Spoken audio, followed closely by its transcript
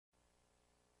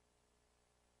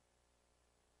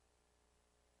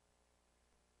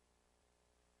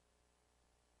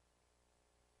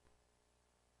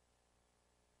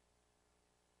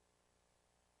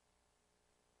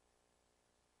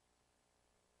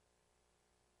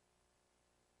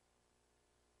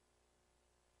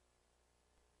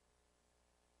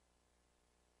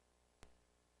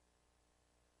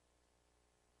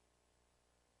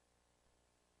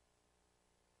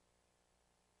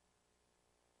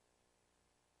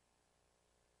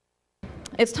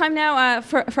It's time now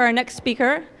for our next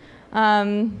speaker,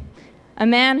 a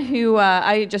man who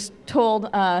I just told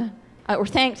or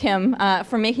thanked him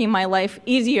for making my life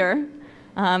easier,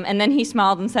 and then he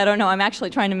smiled and said, "Oh no, I'm actually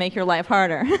trying to make your life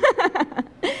harder."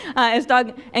 It's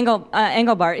Doug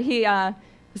Engelbart. He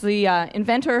is the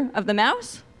inventor of the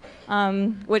mouse,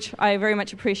 which I very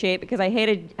much appreciate because I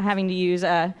hated having to use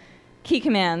key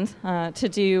commands to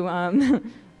do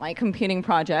my computing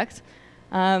projects.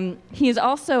 He is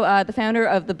also the founder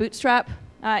of the Bootstrap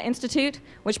Institute,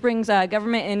 which brings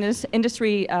government and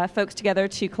industry folks together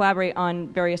to collaborate on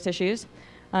various issues.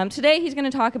 Today he's going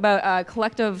to talk about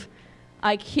collective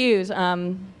IQs,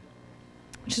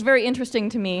 which is very interesting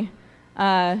to me.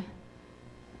 One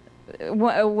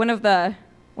of the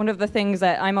things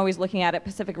that I'm always looking at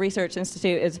Pacific Research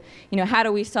Institute is, how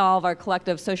do we solve our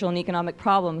collective social and economic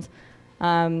problems?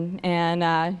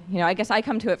 I guess I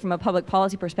come to it from a public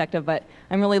policy perspective, but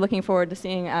I'm really looking forward to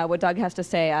seeing what Doug has to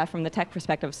say from the tech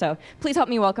perspective. So please help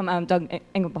me welcome Doug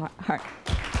Engelbart.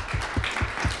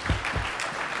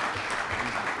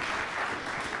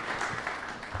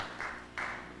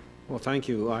 Well, thank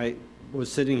you. I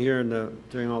was sitting here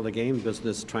during all the game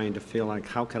business trying to feel like,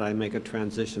 how could I make a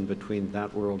transition between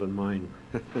that world and mine?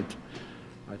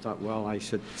 I thought, well, I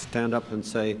should stand up and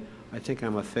say, I think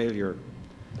I'm a failure.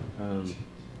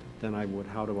 Then I would,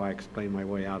 how do I explain my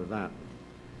way out of that?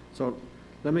 So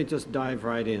let me just dive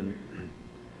right in.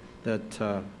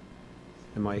 That,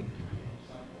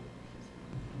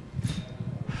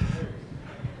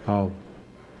 oh,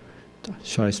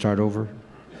 should I start over?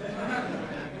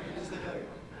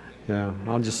 Yeah,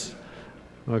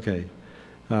 okay.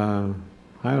 I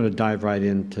ought to dive right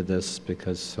into this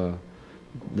because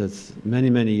there's many,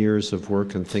 many years of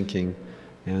work and thinking,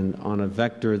 and on a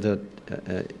vector that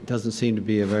doesn't seem to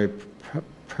be a very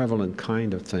prevalent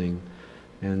kind of thing.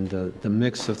 And the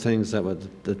mix of things that was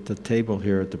at the table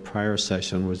here at the prior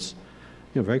session was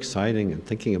very exciting, and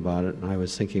thinking about it, and I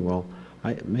was thinking, well,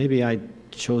 maybe I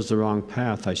chose the wrong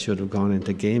path. I should have gone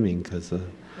into gaming, because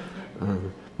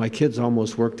my kids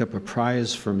almost worked up a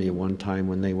prize for me one time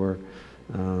when they were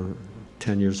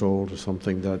 10 years old or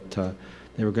something, that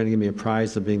they were going to give me a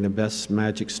prize of being the best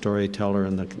magic storyteller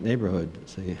in the neighborhood.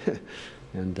 See?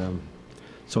 And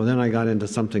so then I got into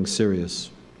something serious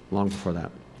long before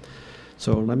that.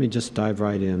 So let me just dive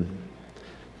right in.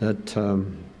 That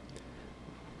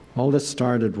all this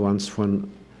started once when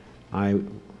I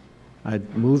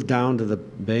moved down to the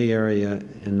Bay Area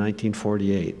in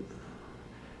 1948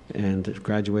 and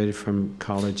graduated from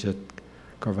college at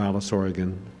Corvallis,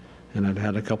 Oregon. And I'd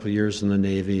had a couple of years in the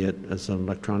Navy as an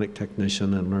electronic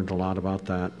technician and learned a lot about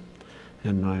that.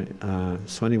 And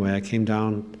so anyway, I came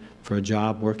down for a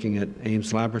job working at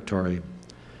Ames Laboratory.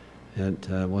 It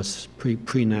was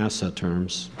pre-NASA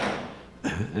terms.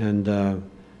 And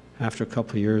after a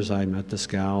couple of years, I met this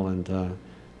gal and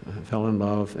fell in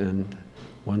love, and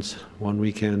one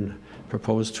weekend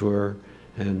proposed to her.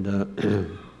 And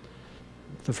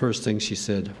the first thing she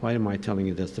said, why am I telling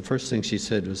you this? The first thing she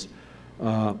said was,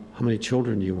 how many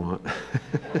children do you want?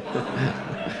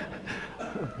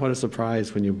 What a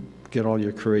surprise when you get all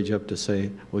your courage up to say,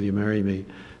 will you marry me?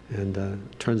 And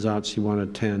turns out she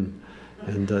wanted 10.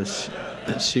 And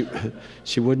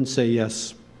she wouldn't say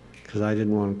yes, because I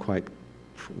didn't want to quite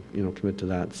commit to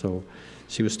that. So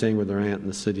she was staying with her aunt in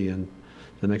the city, and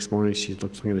the next morning she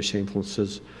looks at me shameful and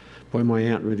says, boy, my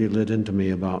aunt really lit into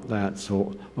me about that,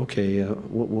 so okay,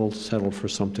 we'll settle for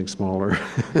something smaller.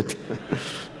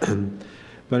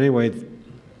 But anyway,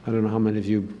 I don't know how many of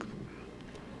you,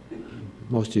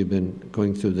 most of you have been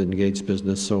going through the engaged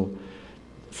business, so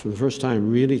for the first time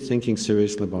really thinking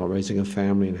seriously about raising a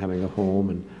family and having a home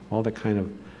and all the kind of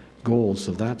goals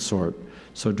of that sort.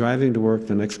 So driving to work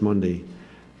the next Monday,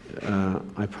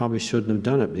 I probably shouldn't have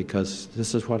done it, because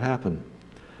this is what happened.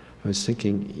 I was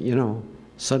thinking,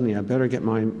 suddenly I better get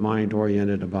my mind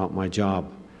oriented about my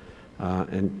job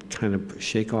and kind of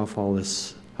shake off all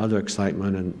this other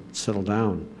excitement and settle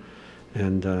down.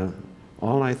 And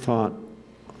all I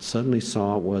suddenly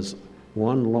saw was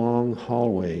one long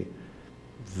hallway,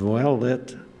 well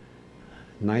lit,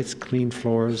 nice clean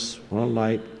floors, well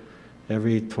light.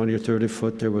 Every 20 or 30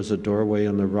 foot there was a doorway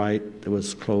on the right that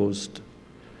was closed,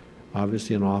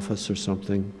 obviously an office or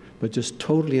something, but just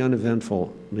totally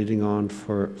uneventful, leading on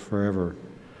forever.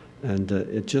 And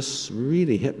it just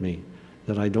really hit me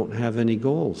that I don't have any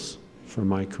goals for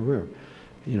my career.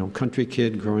 Country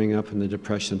kid growing up in the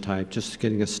Depression type, just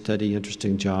getting a steady,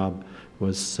 interesting job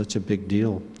was such a big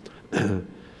deal.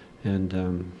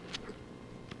 And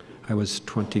I was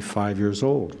 25 years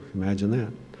old, imagine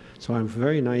that. So I'm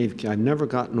very naive. I've never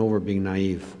gotten over being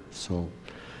naive. So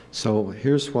So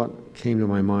here's what came to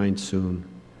my mind soon.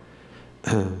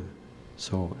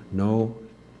 So, no,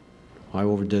 I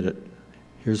overdid it.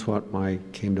 Here's what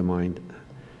came to mind,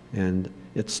 and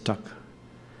it stuck.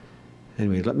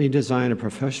 Anyway, let me design a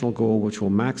professional goal which will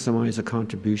maximize the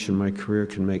contribution my career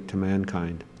can make to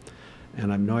mankind.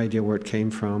 And I have no idea where it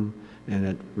came from, and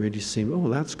it really seemed, oh,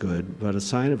 that's good, but a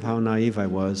sign of how naive I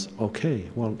was. Okay,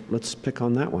 well, let's pick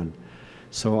on that one.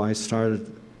 So I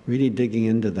started really digging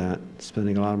into that,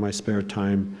 spending a lot of my spare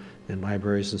time in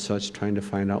libraries and such, trying to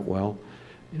find out, well,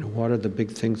 what are the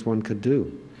big things one could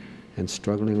do, and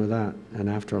struggling with that. And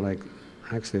after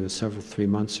actually it was 3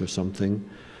 months or something,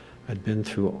 I'd been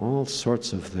through all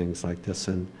sorts of things like this,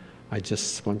 and I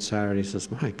just, one Saturday says,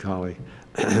 my golly,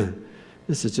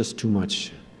 this is just too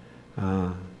much.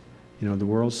 The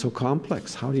world's so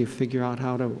complex. How do you figure out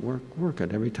how to work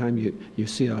it? Every time you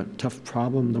see a tough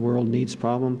problem, the world needs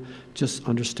problem, just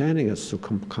understanding it's so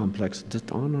complex,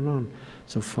 just on and on.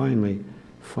 So finally,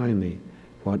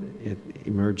 what it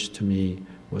emerged to me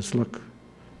was, look,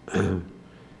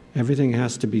 everything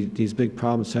has to be, these big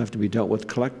problems have to be dealt with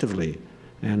collectively.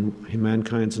 And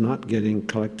mankind's not getting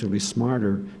collectively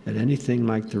smarter at anything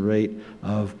like the rate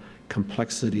of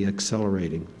complexity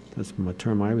accelerating. That's a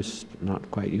term, I was not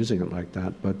quite using it like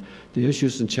that, but the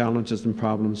issues and challenges and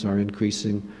problems are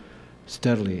increasing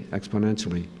steadily,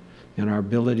 exponentially. And our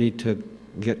ability to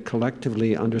get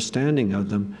collectively understanding of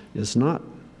them is not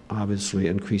obviously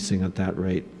increasing at that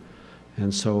rate.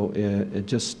 And so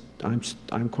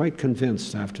I'm quite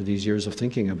convinced after these years of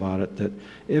thinking about it that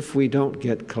if we don't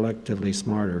get collectively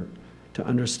smarter to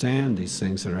understand these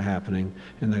things that are happening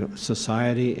in the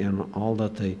society and all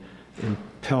that the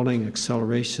impelling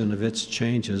acceleration of its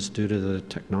changes due to the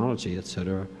technology,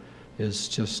 etc., is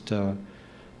just,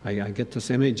 I get this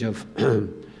image of,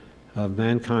 of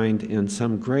mankind in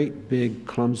some great big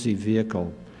clumsy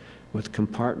vehicle with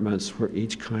compartments where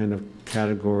each kind of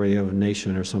category of a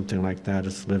nation or something like that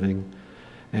is living.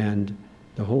 And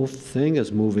the whole thing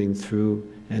is moving through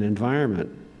an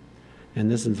environment.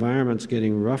 And this environment's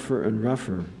getting rougher and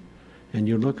rougher. And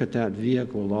you look at that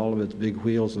vehicle with all of its big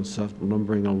wheels and stuff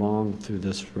lumbering along through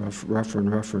this rougher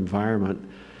and rougher environment,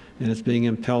 and it's being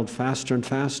impelled faster and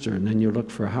faster. And then you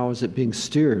look for how is it being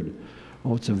steered.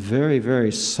 Oh, it's a very,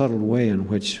 very subtle way in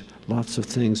which lots of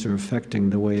things are affecting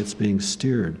the way it's being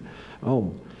steered.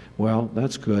 Oh, well,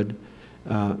 that's good.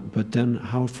 But then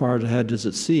how far ahead does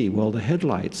it see? Well, the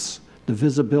headlights, the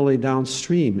visibility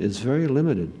downstream is very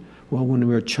limited. Well, when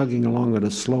we were chugging along at a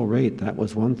slow rate, that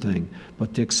was one thing.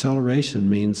 But the acceleration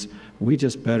means we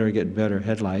just better get better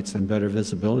headlights and better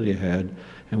visibility ahead,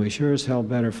 and we sure as hell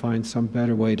better find some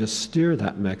better way to steer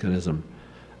that mechanism,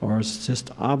 or it's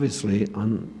just obviously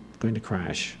going to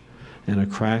crash. And a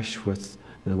crash with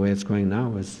the way it's going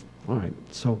now is, all right.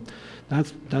 So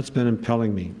that's been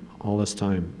impelling me all this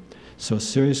time. So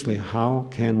seriously, how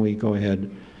can we go ahead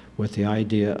with the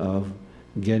idea of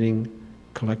getting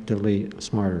collectively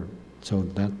smarter? So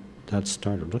that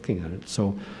started looking at it.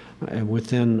 So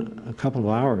within a couple of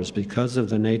hours, because of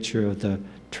the nature of the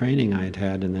training I'd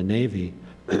had in the Navy,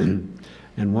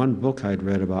 and one book I'd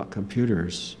read about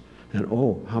computers, and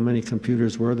oh, how many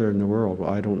computers were there in the world?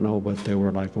 Well, I don't know, but there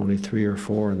were like only 3 or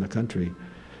 4 in the country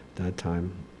at that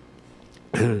time.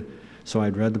 So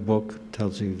I'd read the book,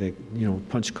 tells you that,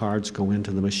 punch cards go into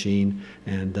the machine,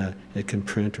 and it can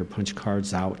print or punch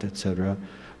cards out, etc.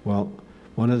 Well,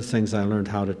 one of the things I learned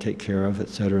how to take care of,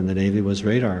 etc., in the Navy was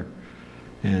radar.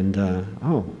 And,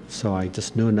 so I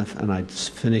just knew enough, and I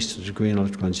finished a degree in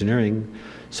electrical engineering,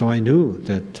 so I knew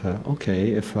that,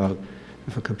 okay, if a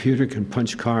computer can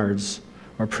punch cards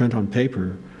or print on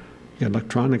paper, you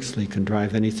electronically can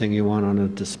drive anything you want on a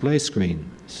display screen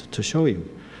to show you.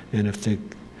 And if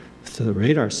the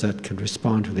radar set can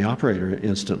respond to the operator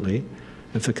instantly,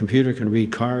 if a computer can read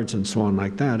cards and so on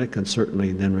like that, it can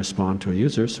certainly then respond to a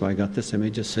user. So I got this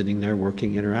image of sitting there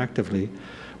working interactively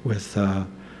with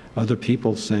other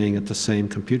people saying at the same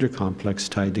computer complex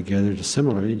tied together to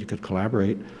similarly, you could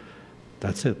collaborate.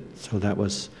 That's it. So that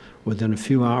was within a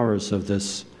few hours of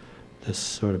this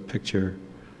sort of picture,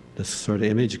 this sort of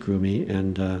image grew me,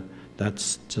 and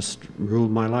that's just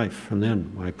ruled my life from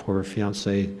then. My poor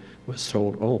fiancée was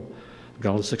told, oh, I've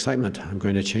got all this excitement, I'm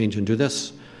going to change and do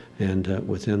this. And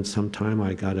within some time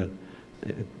I got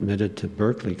admitted to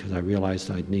Berkeley because I realized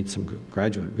I'd need some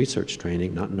graduate research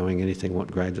training, not knowing anything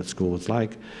what graduate school was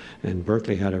like. And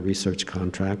Berkeley had a research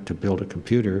contract to build a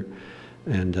computer,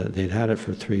 and they'd had it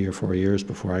for 3 or 4 years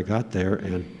before I got there,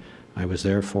 and I was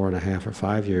there 4.5 or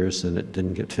 5 years, and it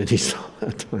didn't get finished all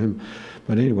that time.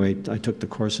 But anyway, I took the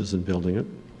courses in building it.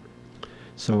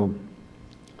 So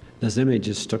this image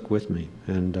has stuck with me,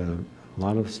 and A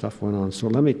lot of stuff went on. So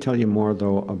let me tell you more,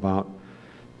 though, about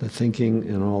the thinking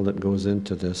and all that goes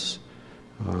into this.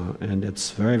 And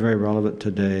it's very, very relevant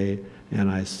today, and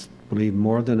I believe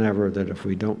more than ever that if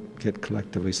we don't get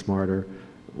collectively smarter,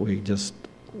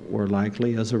 we're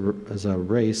likely as a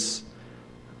race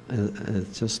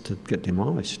just to get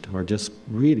demolished or just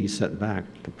really set back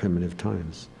to primitive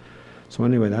times. So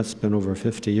anyway, that's been over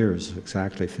 50 years,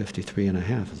 exactly 53 and a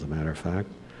half, as a matter of fact.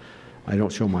 I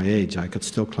don't show my age. I could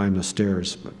still climb the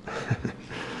stairs, but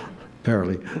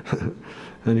barely.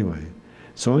 Anyway,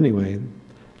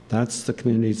 that's the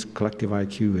community's collective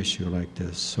IQ issue like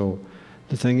this. So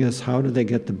the thing is, how do they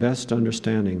get the best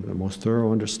understanding, the most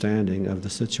thorough understanding of the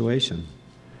situation?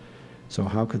 So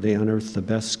how could they unearth the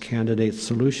best candidate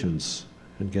solutions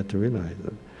and get to realize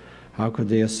it? How could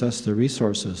they assess the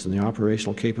resources and the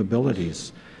operational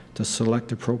capabilities to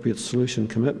select appropriate solution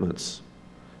commitments?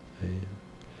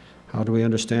 How do we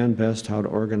understand best how to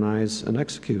organize and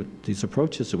execute these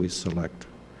approaches that we select?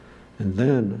 And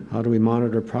then, how do we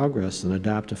monitor progress and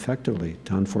adapt effectively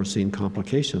to unforeseen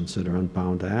complications that are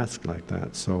unbound to ask like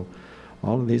that? So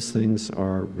all of these things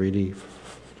are really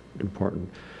important.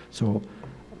 So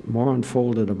more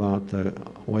unfolded about the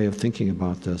way of thinking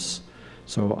about this.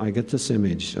 So I get this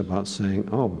image about saying,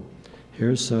 oh,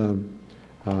 here's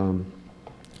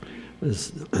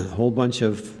this whole bunch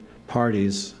of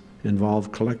parties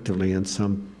involved collectively in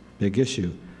some big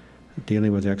issue,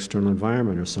 dealing with the external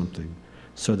environment or something.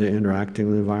 So they're interacting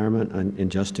with the environment and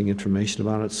ingesting information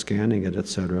about it, scanning it,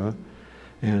 etc.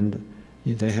 And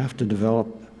they have to develop,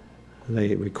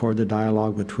 they record the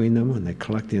dialogue between them and they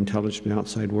collect the intelligence from the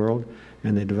outside world,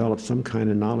 and they develop some kind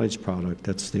of knowledge product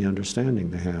that's the understanding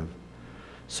they have.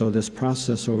 So this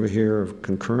process over here of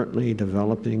concurrently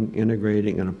developing,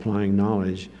 integrating, and applying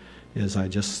knowledge is, I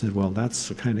just said, well, that's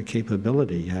the kind of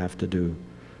capability you have to do.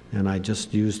 And I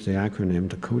just used the acronym,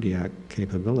 the Kodiak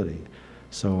capability.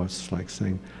 So it's like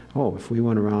saying, oh, if we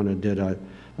went around and did a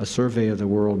survey of the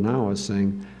world now, is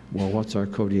saying, well, what's our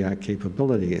Kodiak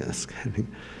capability?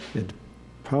 It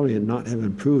probably would not have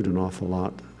improved an awful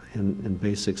lot in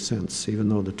basic sense, even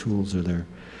though the tools are there.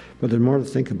 But there's more to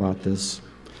think about this.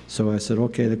 So I said,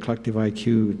 okay, the collective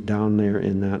IQ down there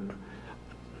in that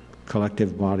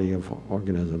collective body of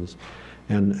organisms,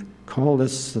 and call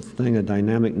this thing a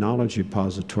dynamic knowledge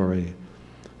repository,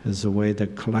 is a way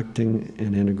that collecting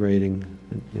and integrating,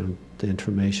 the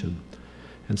information,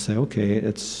 and say, okay,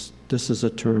 this is a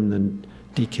term, then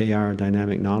DKR,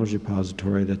 dynamic knowledge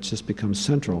repository, that just becomes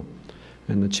central.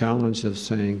 And the challenge of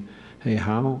saying, hey,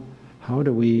 how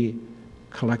do we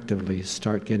collectively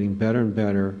start getting better and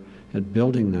better at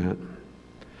building that,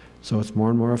 so it's more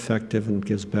and more effective and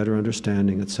gives better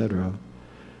understanding, etc.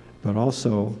 But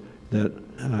also that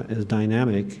is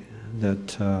dynamic,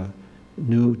 that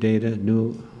new data,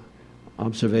 new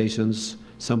observations,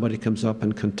 somebody comes up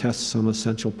and contests some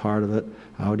essential part of it,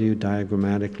 how do you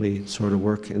diagrammatically sort of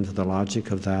work into the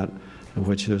logic of that, of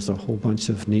which there's a whole bunch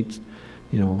of neat,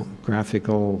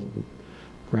 graphical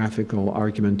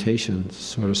argumentation,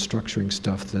 sort of structuring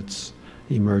stuff that's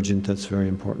emergent, that's very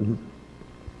important.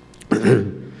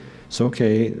 So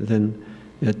okay, then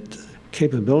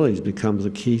capabilities becomes a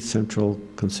key central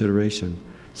consideration.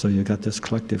 So you've got this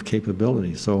collective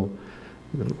capability. So,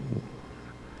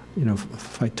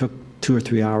 if I took 2 or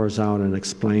 3 hours out and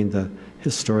explained the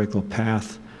historical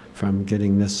path from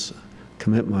getting this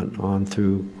commitment on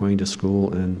through going to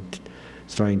school and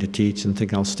starting to teach and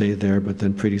think I'll stay there, but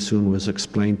then pretty soon was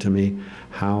explained to me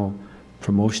how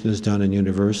promotion is done in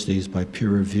universities by peer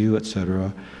review,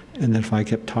 etc. And if I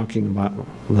kept talking about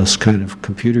this kind of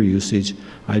computer usage,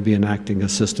 I'd be an acting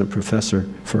assistant professor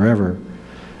forever,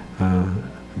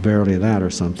 barely that or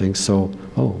something. So,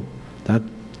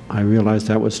 I realized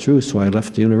that was true, so I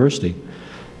left the university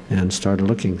and started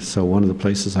looking. So one of the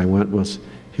places I went was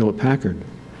Hewlett-Packard,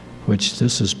 which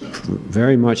this is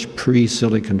very much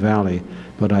pre-Silicon Valley,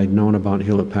 but I'd known about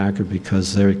Hewlett-Packard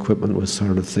because their equipment was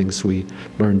sort of things we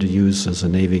learned to use as a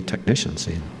Navy technician.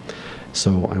 See?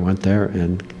 So I went there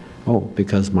and,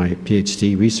 because my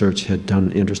PhD research had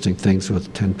done interesting things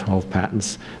with 10, 12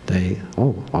 patents, they,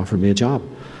 offered me a job.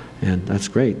 And that's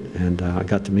great. And I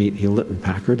got to meet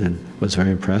Hewlett-Packard and was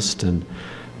very impressed, and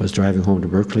was driving home to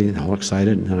Berkeley and all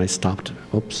excited. And then I stopped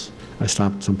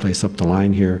someplace up the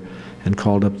line here and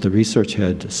called up the research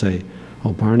head to say,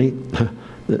 oh, Barney,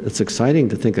 it's exciting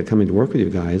to think of coming to work with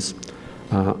you guys,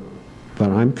 but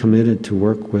I'm committed to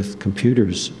work with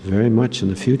computers very much in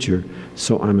the future,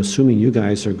 so I'm assuming you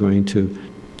guys are going to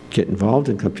get involved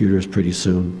in computers pretty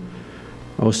soon.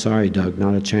 Oh, sorry, Doug,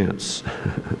 not a chance.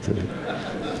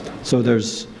 So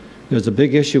there's a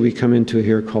big issue we come into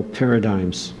here called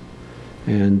paradigms.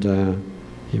 And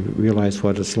you realize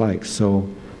what it's like. So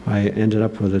I ended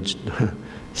up with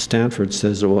Stanford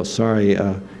says, well, sorry,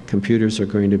 computers are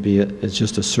going to be, it's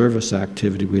just a service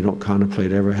activity. We don't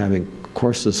contemplate ever having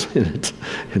courses in it,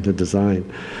 in the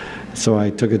design. So I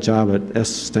took a job at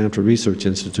Stanford Research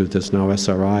Institute, that's now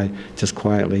SRI, just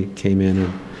quietly came in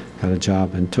and got a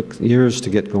job, and took years to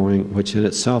get going, which in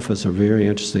itself is a very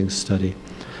interesting study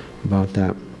about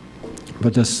that.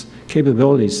 But this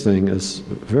capabilities thing is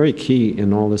very key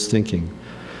in all this thinking.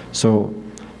 So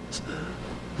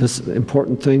this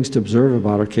important things to observe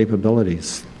about our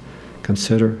capabilities.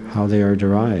 Consider how they are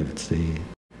derived,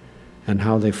 and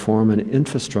how they form an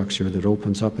infrastructure that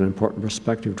opens up an important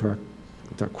perspective to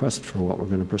our quest for what we're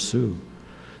going to pursue.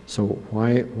 So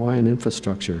why an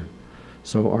infrastructure?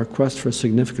 So our quest for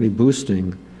significantly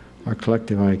boosting our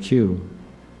collective IQ,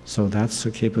 so that's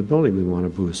a capability we want to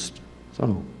boost.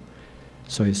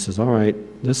 So he says, all right,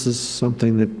 this is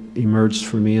something that emerged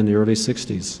for me in the early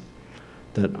 60s,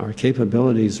 that our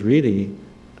capabilities really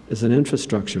is an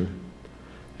infrastructure,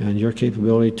 and your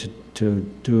capability to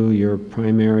do your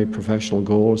primary professional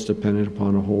goal is dependent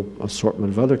upon a whole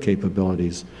assortment of other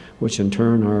capabilities, which in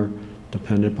turn are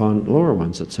dependent upon lower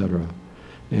ones, etc.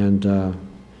 And I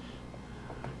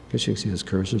guess you can see this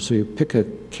cursor. So you pick a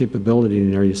capability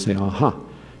in there, you say, aha,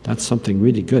 that's something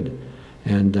really good.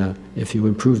 And if you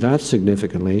improve that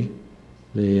significantly,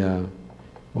 the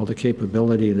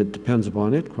capability that depends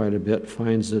upon it quite a bit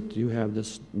finds that you have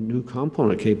this new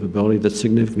component capability that's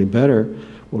significantly better.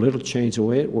 Well, it'll change the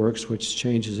way it works, which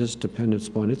changes its dependence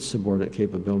upon its subordinate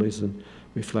capabilities and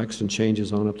reflects and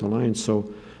changes on up the line.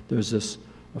 So there's this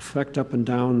effect up and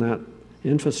down that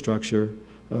infrastructure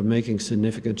of making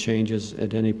significant changes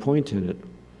at any point in it.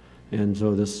 And so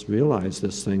realize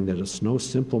this thing, that it's no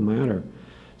simple matter.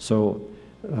 So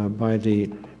by the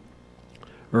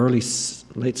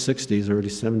late 60s, early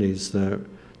 70s, the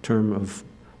term of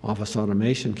office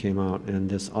automation came out, and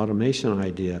this automation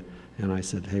idea, and I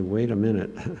said, hey, wait a minute.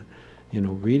 You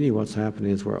know, really what's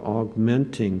happening is we're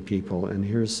augmenting people, and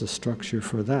here's the structure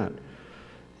for that.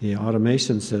 The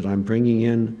automation said, I'm bringing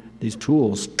in these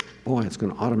tools, boy, it's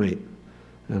going to automate.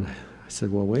 And I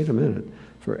said, well, wait a minute.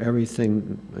 For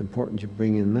everything important you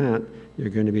bring in that, you're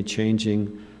going to be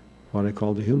changing what I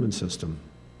call the human system.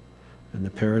 And the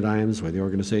paradigms, the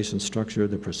organization structure,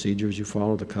 the procedures you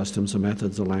follow, the customs, the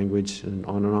methods, the language, and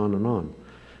on and on and on.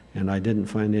 And I didn't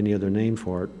find any other name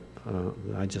for it.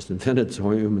 I just invented the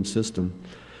whole human system.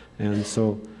 And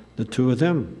so the two of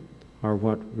them are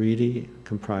what really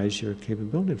comprise your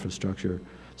capability infrastructure.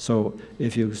 So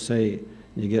if you say,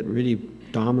 you get really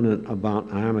dominant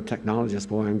about, I'm a technologist,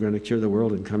 boy, I'm going to cure the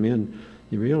world and come in,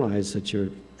 you realize that you're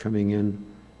coming in,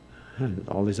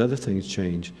 all these other things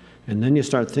change. And then you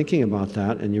start thinking about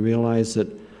that, and you realize that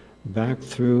back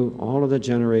through all of the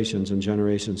generations and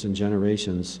generations and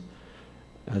generations,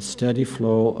 a steady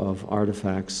flow of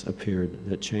artifacts appeared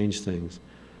that changed things.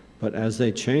 But as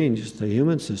they changed, the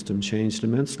human system changed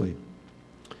immensely.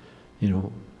 You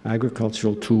know,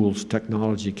 agricultural tools,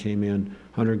 technology came in,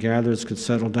 hunter-gatherers could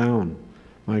settle down.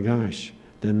 My gosh,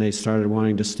 then they started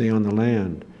wanting to stay on the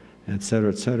land, et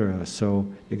cetera, et cetera.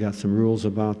 So you got some rules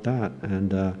about that.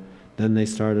 And then they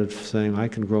started saying, I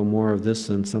can grow more of this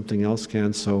than something else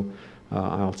can, so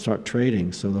I'll start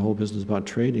trading. So the whole business about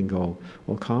trading go.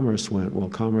 Well, commerce went. Well,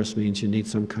 commerce means you need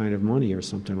some kind of money or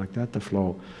something like that to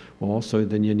flow. Well, also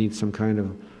then you need some kind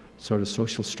of sort of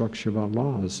social structure about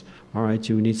laws. All right,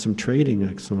 you need some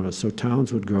trading, so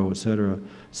towns would grow, et cetera.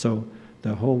 So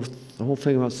the whole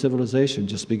thing about civilization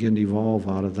just began to evolve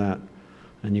out of that.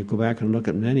 And you go back and look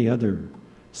at many other.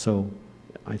 So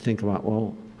I think about,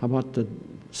 well, how about the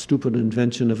stupid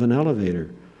invention of an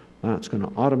elevator? It's going to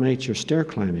automate your stair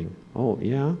climbing. Oh,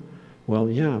 yeah? Well,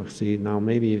 yeah. See, now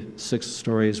maybe 6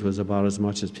 stories was about as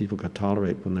much as people could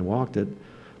tolerate when they walked it,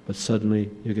 but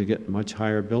suddenly you could get much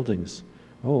higher buildings.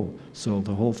 Oh, so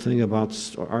the whole thing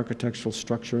about architectural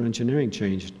structure engineering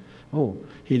changed. Oh,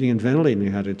 heating and ventilating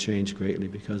had to change greatly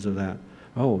because of that.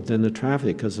 Oh, then the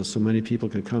traffic, because so many people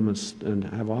could come and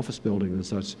have office buildings and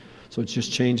such. So it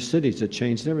just changed cities. It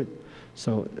changed everything.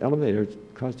 So elevator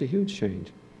caused a huge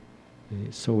change.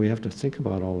 So we have to think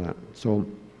about all that. So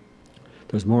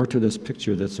there's more to this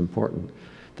picture that's important,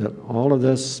 that all of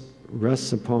this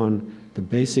rests upon the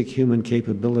basic human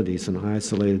capabilities, and I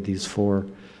isolated these 4,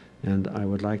 and I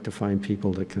would like to find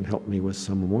people that can help me with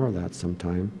some more of that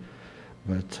sometime.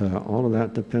 But all of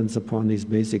that depends upon these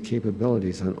basic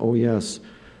capabilities. And oh yes,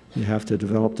 you have to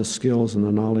develop the skills and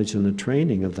the knowledge and the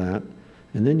training of that.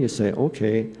 And then you say,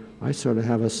 okay, I sort of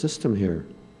have a system here,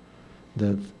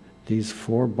 that these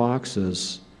 4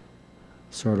 boxes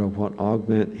sort of what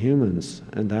augment humans,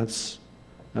 and that's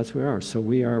where we are. So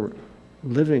we are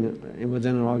living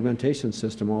within an augmentation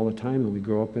system all the time, and we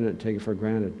grow up in it and take it for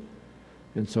granted.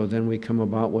 And so then we come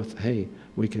about with, hey,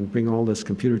 we can bring all this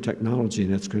computer technology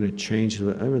and it's going to change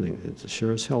everything. It's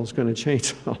sure as hell is going to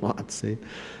change a lot, see?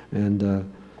 And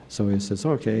so he says,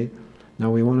 okay, now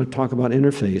we want to talk about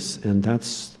interface, and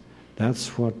that's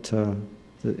what,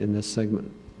 in this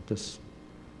segment,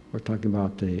 we're talking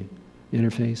about the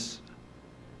interface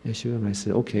issue. And I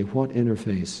said, okay, what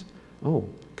interface? Oh,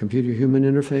 computer-human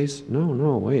interface?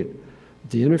 No, wait.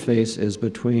 The interface is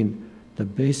between the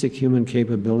basic human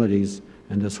capabilities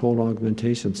and this whole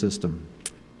augmentation system.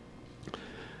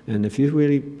 And if you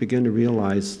really begin to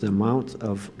realize the amount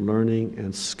of learning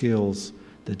and skills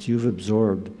that you've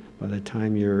absorbed by the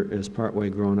time you're as partway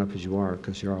grown up as you are,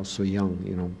 because you're all so young,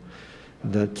 you know,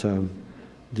 that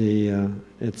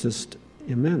it's just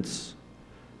immense.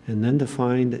 And then to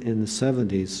find in the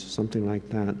 70s, something like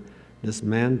that, this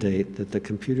mandate that the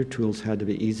computer tools had to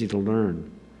be easy to learn.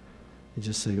 You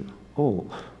just say, oh,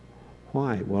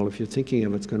 why? Well, if you're thinking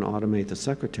of it's going to automate the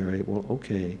secretary, well,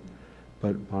 okay.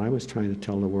 But I was trying to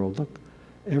tell the world, look,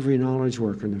 every knowledge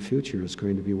worker in the future is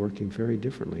going to be working very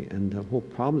differently, and the whole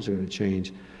problems are going to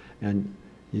change. And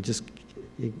you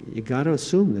got to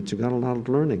assume that you got a lot of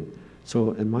learning.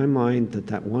 So in my mind,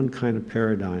 that one kind of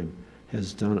paradigm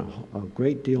has done a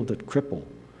great deal to cripple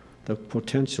the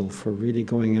potential for really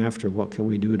going after what can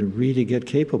we do to really get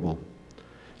capable.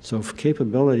 So if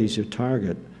capability is your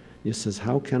target, you says,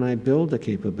 how can I build a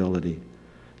capability?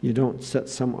 You don't set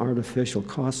some artificial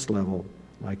cost level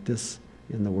like this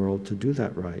in the world to do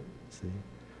that right, see?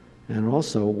 And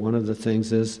also, one of the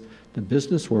things is the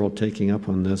business world taking up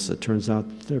on this. It turns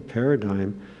out their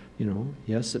paradigm, you know,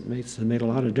 yes, it made a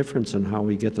lot of difference in how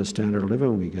we get the standard of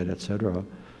living we get, et cetera.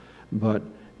 But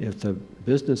if the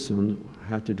businessmen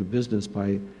have to do business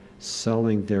by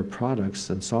selling their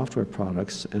products and software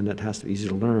products, and it has to be easy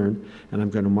to learn, and I'm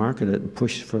going to market it and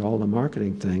push for all the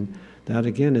marketing thing, that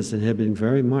again is inhibiting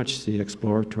very much the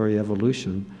exploratory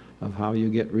evolution of how you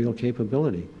get real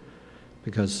capability.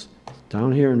 Because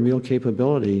down here in real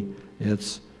capability,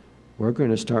 we're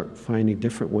going to start finding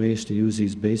different ways to use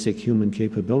these basic human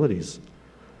capabilities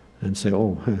and say,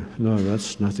 oh, no,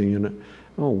 that's nothing in it.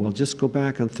 Oh, well, just go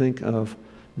back and think of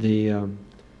the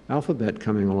alphabet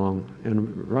coming along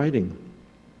and writing.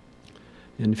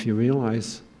 And if you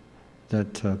realize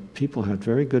that people had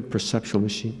very good perceptual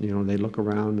machine, you know, they look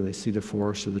around and they see the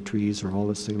forest or the trees or all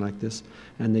this thing like this,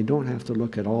 and they don't have to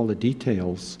look at all the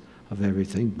details of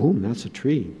everything. Boom, that's a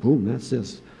tree. Boom, that's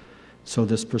this. So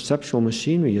this perceptual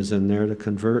machinery is in there to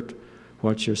convert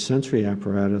what your sensory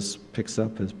apparatus picks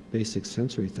up as basic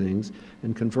sensory things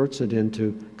and converts it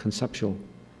into conceptual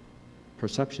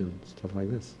perception, stuff like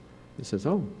this. It says,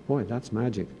 oh, boy, that's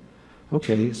magic.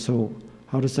 Okay, so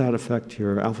how does that affect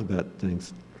your alphabet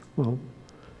things? Well,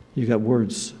 you got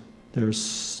words.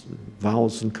 There's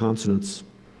vowels and consonants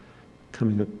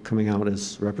coming out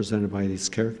as represented by these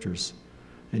characters.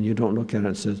 And you don't look at it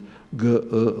and says, g,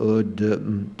 d,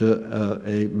 d,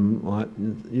 a,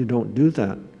 m. You don't do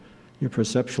that. Your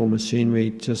perceptual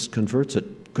machinery just converts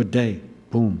it. Good day,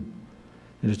 boom.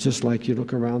 And it's just like you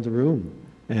look around the room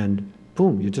and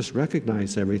boom, you just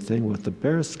recognize everything with the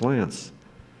barest glance.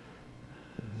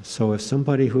 So if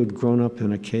somebody who had grown up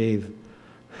in a cave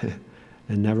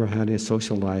and never had any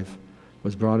social life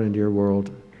was brought into your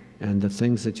world, and the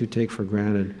things that you take for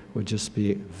granted would just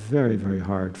be very, very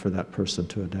hard for that person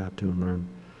to adapt to and learn.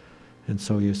 And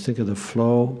so you think of the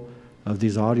flow of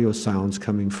these audio sounds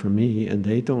coming from me, and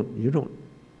you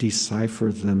don't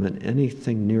decipher them in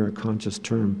anything near a conscious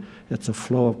term. It's a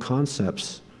flow of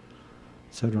concepts,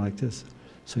 sort of like this.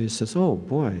 So he says, oh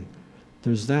boy,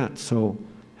 there's that. So,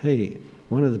 hey,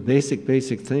 one of the basic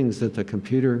things that the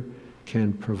computer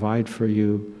can provide for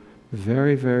you,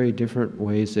 very, very different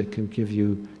ways it can give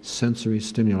you sensory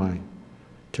stimuli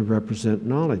to represent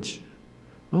knowledge.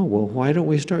 Oh, well, why don't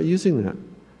we start using that?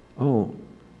 Oh,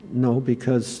 no,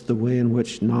 because the way in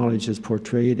which knowledge is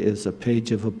portrayed is a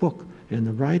page of a book and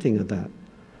the writing of that.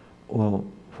 Well,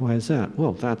 why is that?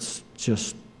 Well, that's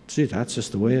just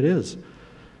the way it is.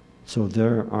 So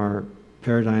there are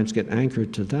paradigms get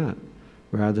anchored to that,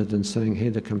 rather than saying, hey,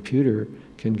 the computer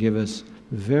can give us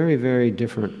very, very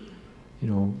different, you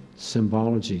know,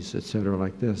 symbologies, etc.,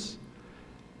 like this.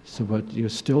 So, but you're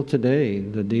still today,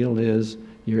 the deal is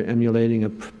you're emulating a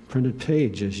printed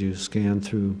page as you scan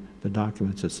through the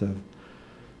documents itself.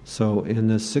 So in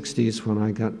the 60s, when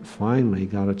I finally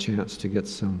got a chance to get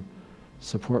some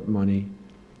support money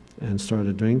and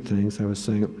started doing things, I was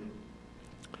saying,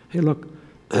 hey, look,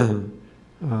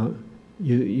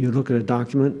 you look at a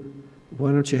document,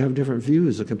 why don't you have different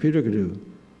views a computer could do?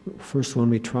 First one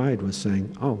we tried was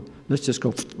saying, oh, let's just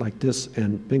go like this,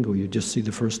 and bingo, you just see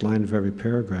the first line of every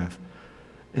paragraph.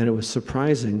 And it was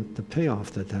surprising the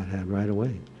payoff that that had right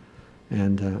away.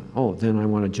 And, oh, then I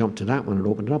want to jump to that one and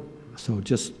open it up. So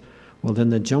just, well, then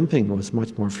the jumping was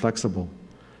much more flexible.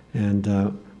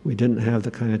 And we didn't have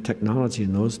the kind of technology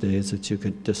in those days that you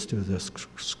could just do the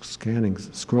scanning,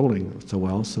 scrolling so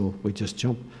well, so we just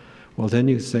jump. Well, then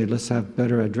you say, let's have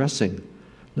better addressing.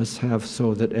 Let's have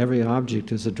so that every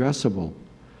object is addressable.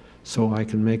 So I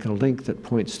can make a link that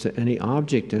points to any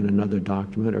object in another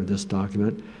document or this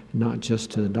document, not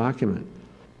just to the document.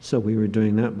 So we were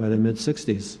doing that by the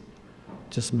mid-60s.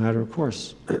 Just a matter of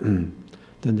course. Then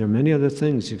there are many other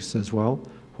things. You says, well,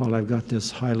 I've got this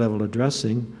high-level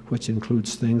addressing, which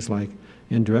includes things like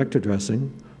indirect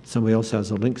addressing. Somebody else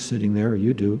has a link sitting there, or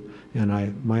you do,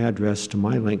 and my address to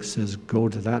my link says, go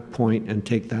to that point and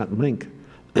take that link.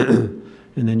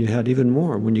 And then you had even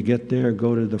more. When you get there,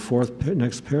 go to the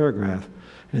next paragraph,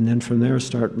 and then from there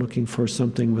start looking for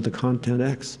something with the content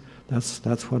X.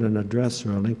 That's what an address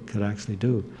or a link could actually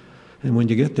do. And when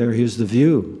you get there, here's the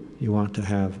view you want to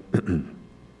have.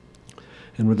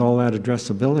 And with all that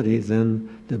addressability,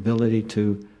 then the ability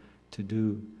to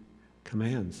do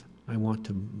commands. I want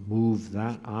to move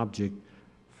that object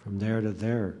from there to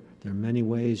there. There are many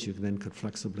ways you then could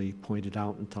flexibly point it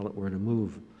out and tell it where to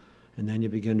move. And then you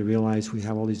begin to realize we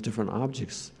have all these different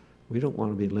objects. We don't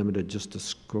want to be limited just to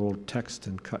scroll text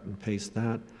and cut and paste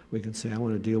that. We can say, I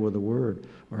want to deal with a word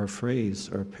or a phrase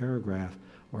or a paragraph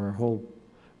or a whole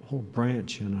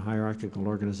branch in a hierarchical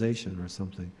organization or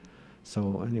something.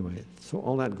 So anyway, so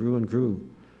all that grew and grew.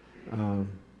 And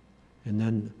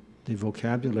then the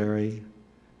vocabulary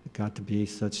got to be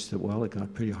such that, well, it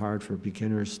got pretty hard for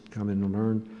beginners to come in and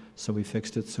learn, so we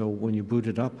fixed it. So when you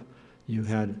booted up, you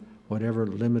had whatever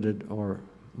limited or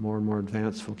more and more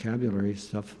advanced vocabulary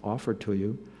stuff offered to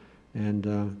you.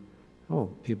 And,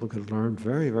 people could learn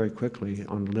very, very quickly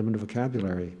on limited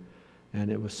vocabulary.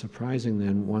 And it was surprising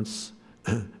then once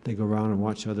they go around and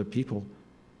watch other people.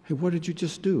 Hey, what did you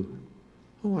just do?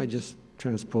 Oh, I just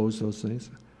transposed those things.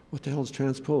 What the hell is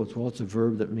transpose? Well, it's a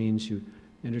verb that means you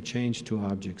interchange two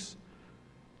objects.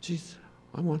 Geez,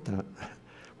 I want that.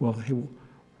 Well, hey,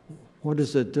 what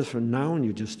is a different noun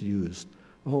you just used?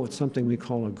 Oh, it's something we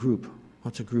call a group.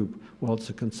 What's a group? Well, it's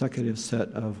a consecutive set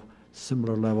of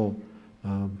similar level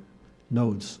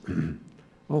nodes.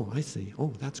 Oh, I see.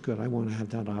 Oh, that's good. I want to have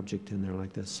that object in there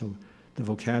like this. So the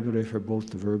vocabulary for both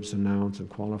the verbs and nouns and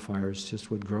qualifiers just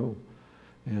would grow.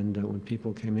 And when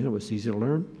people came in, it was easy to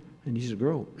learn and easy to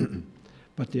grow.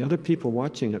 But the other people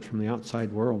watching it from the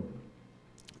outside world,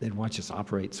 they'd watch us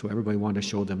operate, so everybody wanted to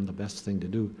show them the best thing to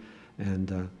do.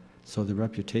 And so the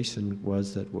reputation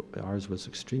was that ours was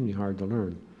extremely hard to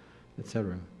learn,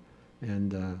 etc.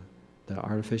 And the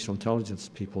artificial intelligence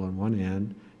people on one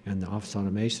end and the office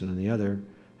automation on the other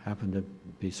happened to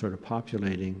be sort of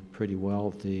populating pretty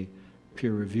well the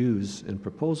peer reviews and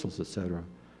proposals, etc.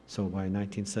 So by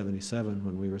 1977,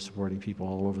 when we were supporting people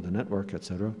all over the network,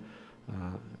 etc.,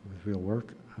 with real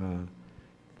work,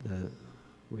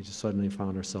 we just suddenly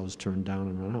found ourselves turned down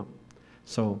and run out.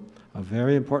 So a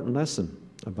very important lesson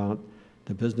about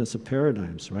the business of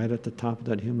paradigms, right at the top of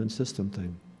that human system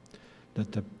thing,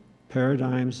 that the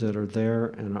paradigms that are there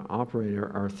and are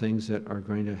operator are things that are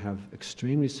going to have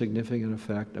extremely significant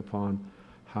effect upon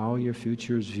how your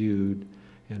future is viewed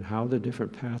and how the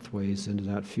different pathways into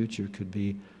that future could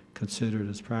be considered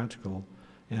as practical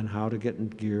and how to get in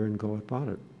gear and go about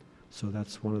it. So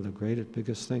that's one of the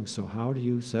biggest things. So how do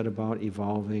you set about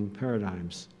evolving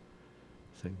paradigms?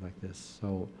 Things like this.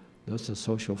 So this is a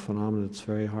social phenomenon that's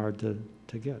very hard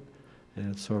to get.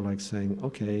 And it's sort of like saying,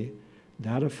 okay,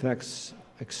 that affects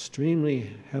extremely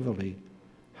heavily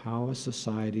how a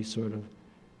society sort of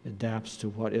adapts to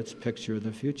what its picture of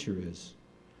the future is.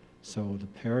 So the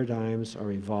paradigms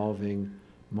are evolving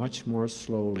much more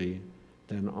slowly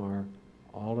than are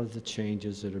all of the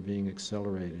changes that are being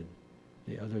accelerated,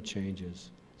 the other changes.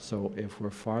 So if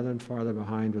we're farther and farther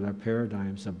behind with our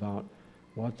paradigms about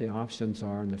what the options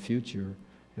are in the future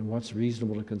and what's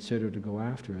reasonable to consider to go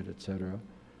after it, etc.,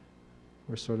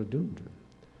 we're sort of doomed.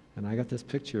 And I got this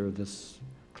picture of this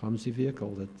clumsy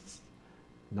vehicle that's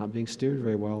not being steered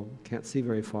very well, can't see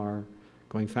very far,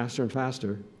 going faster and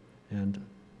faster, and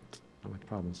not much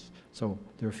problems. So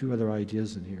there are a few other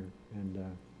ideas in here,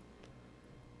 and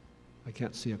I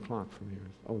can't see a clock from here.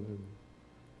 Oh,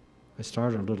 I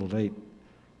started a little late.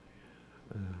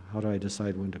 How do I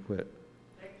decide when to quit?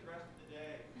 Take the rest of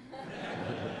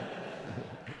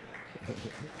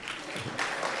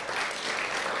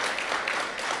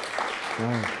the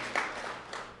day.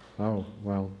 Oh,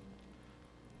 well,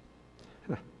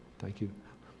 thank you.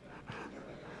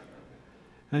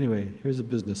 Anyway, here's a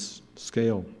business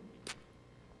scale.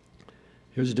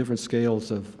 Here's the different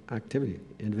scales of activity.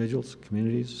 Individuals,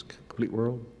 communities, complete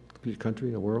world, complete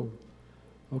country, a world.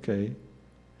 Okay,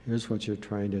 here's what you're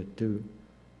trying to do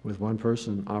with one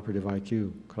person, operative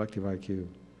IQ, collective IQ.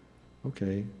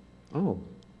 Okay, oh,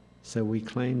 so we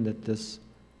claim that this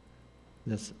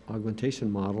augmentation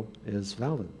model is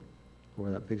valid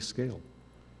over that big scale.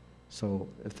 So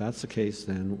if that's the case,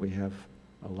 then we have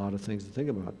a lot of things to think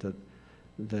about.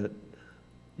 That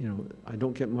you know, I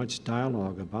don't get much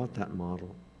dialogue about that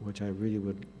model, which I really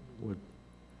would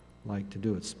like to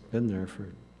do. It's been there for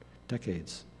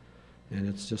decades, and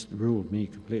it's just ruled me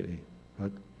completely.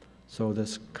 But so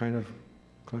this kind of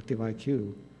collective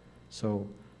IQ, so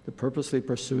the purposely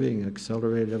pursuing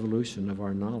accelerated evolution of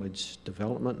our knowledge,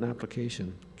 development and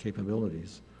application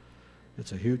capabilities.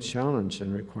 It's a huge challenge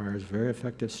and requires very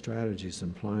effective strategies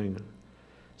employing it.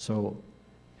 So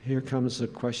here comes the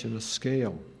question of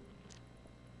scale.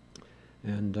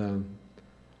 And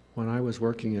when I was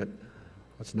working at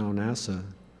what's now NASA,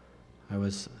 I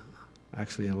was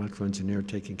actually an electrical engineer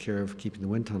taking care of keeping the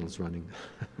wind tunnels running.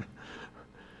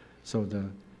 So the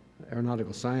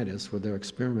aeronautical scientists with their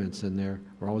experiments in there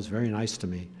were always very nice to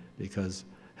me because,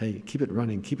 hey, keep it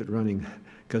running,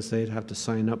 because they'd have to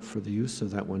sign up for the use of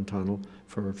that wind tunnel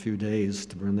for a few days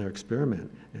to run their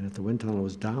experiment. And if the wind tunnel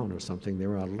was down or something, they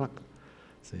were out of luck.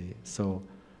 See, so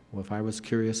well, if I was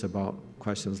curious about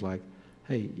questions like,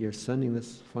 hey, you're sending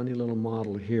this funny little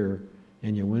model here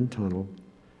in your wind tunnel,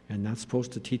 and that's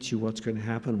supposed to teach you what's going to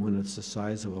happen when it's the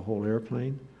size of a whole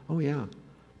airplane? Oh yeah.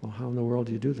 Well, how in the world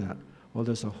do you do that? Well,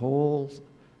 there's a whole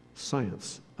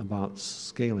science about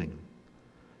scaling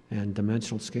and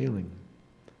dimensional scaling.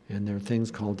 And there are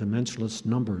things called dimensionless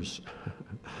numbers.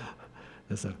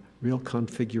 There's a real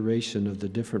configuration of the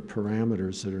different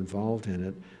parameters that are involved in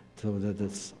it so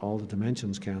that all the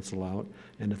dimensions cancel out.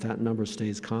 And if that number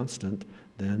stays constant,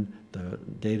 then the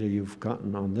data you've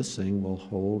gotten on this thing will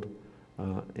hold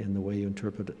in the way you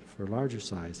interpret it for larger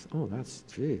size. Oh, that's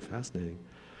really fascinating.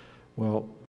 Well,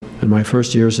 in my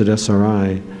first years at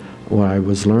SRI, well, I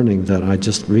was learning that I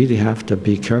just really have to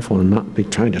be careful and not be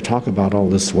trying to talk about all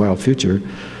this wild future.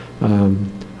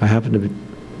 I happened to be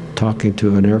talking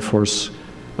to an Air Force,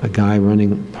 a guy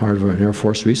running part of an Air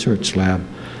Force research lab,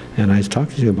 and I was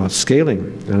talking to him about scaling.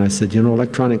 And I said, you know,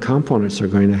 electronic components are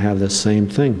going to have the same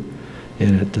thing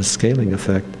in it, the scaling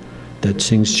effect, that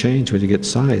things change when you get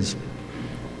size.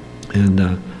 And,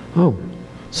 oh,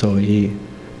 so he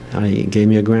gave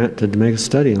me a grant to make a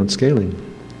study on scaling.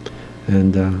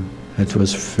 And it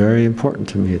was very important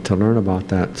to me to learn about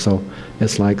that. So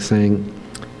it's like saying,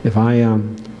 if I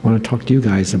want to talk to you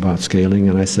guys about scaling,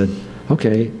 and I said,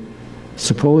 okay,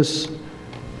 suppose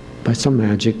by some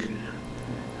magic,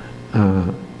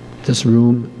 this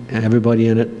room, everybody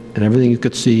in it, and everything you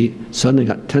could see suddenly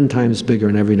got 10 times bigger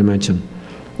in every dimension.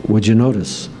 Would you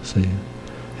notice? See?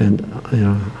 And, you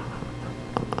know,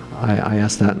 I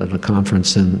asked that at a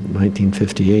conference in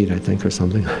 1958, I think, or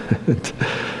something.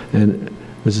 And it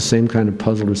was the same kind of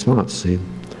puzzled response, see.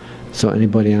 So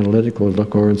anybody analytical would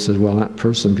look over and say, well, that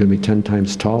person could be 10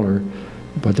 times taller,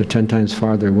 but they're 10 times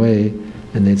farther away,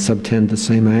 and they'd subtend the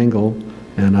same angle,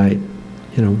 and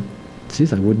you know,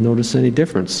 geez, I wouldn't notice any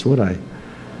difference, would I?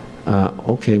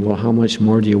 Okay, well, how much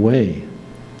more do you weigh?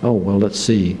 Oh, well, let's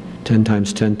see, 10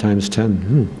 times 10 times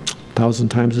 10, 1,000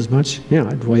 times as much? Yeah,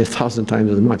 I'd weigh 1,000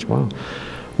 times as much, wow.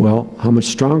 Well, how much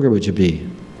stronger would you be?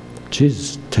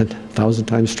 Jesus, 10,000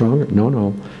 times stronger? No,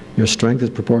 no, your strength is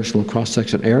proportional to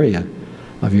cross-section area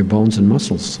of your bones and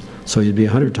muscles, so you'd be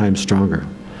 100 times stronger.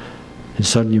 And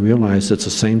suddenly you realize it's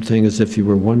the same thing as if you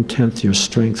were 1/10 your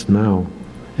strength now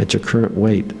at your current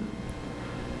weight.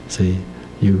 See,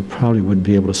 you probably wouldn't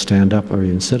be able to stand up or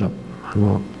even sit up and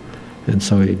walk. And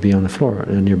so you'd be on the floor,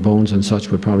 and your bones and such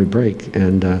would probably break,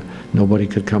 and nobody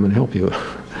could come and help you.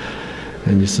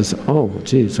 And you says, oh,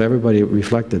 geez, so everybody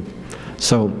reflected.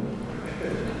 So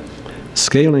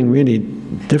scaling, really,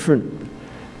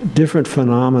 different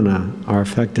phenomena are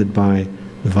affected by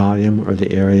the volume or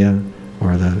the area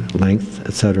or the length,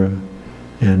 etc.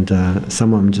 And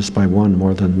some of them just by one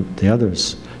more than the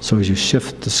others. So as you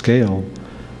shift the scale,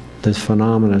 the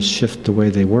phenomena shift the way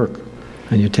they work.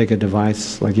 And you take a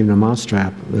device, like even a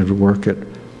mousetrap, that would work at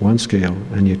one scale,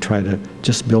 and you try to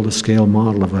just build a scale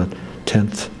model of a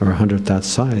 10th or 100th that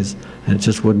size, and it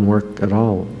just wouldn't work at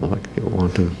all like you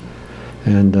want to.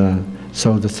 And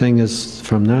so the thing is,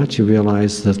 from that you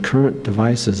realize that current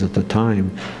devices at the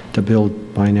time to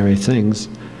build binary things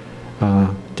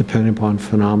depend upon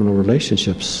phenomenal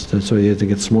relationships. So as they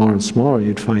get smaller and smaller,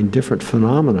 you'd find different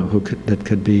phenomena that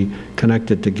could be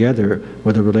connected together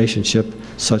with a relationship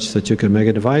such that you could make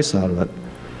a device out of it.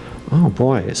 oh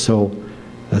boy, so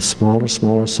a smaller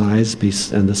size,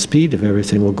 and the speed of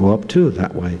everything will go up too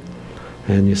that way.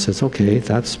 And you says, okay,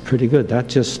 that's pretty good. That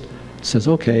just says,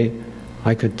 okay,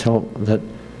 I could tell that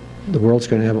the world's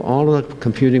going to have all of the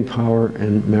computing power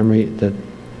and memory that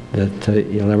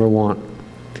you'll ever want,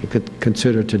 you could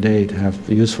consider today to have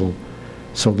useful.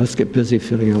 So let's get busy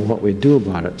figuring out what we do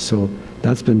about it. So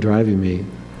that's been driving me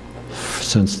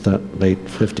since the late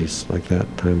 50s, like that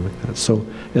time, like that. So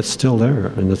it's still there,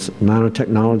 and it's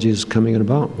nanotechnology is coming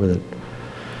about with it.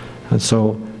 And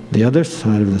so the other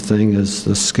side of the thing is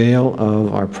the scale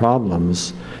of our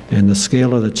problems and the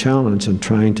scale of the challenge and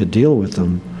trying to deal with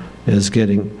them is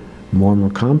getting more and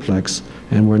more complex,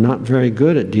 and we're not very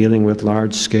good at dealing with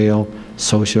large-scale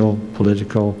social,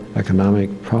 political,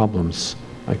 economic problems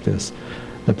like this.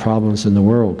 The problems in the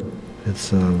world.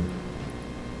 It's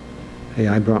hey,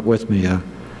 I brought with me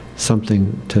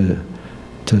something to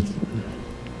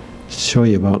show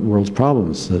you about world's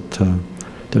problems. That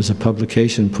there's a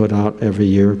publication put out every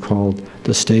year called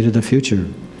The State of the Future,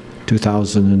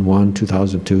 2001,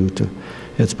 2002.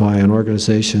 It's by an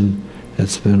organization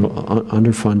that's been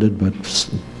underfunded but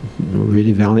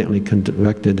really valiantly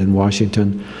conducted in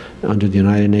Washington under the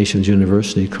United Nations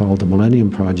University, called the Millennium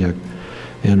Project.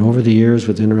 And over the years,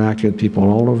 with interacting with people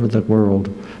all over the world,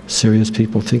 serious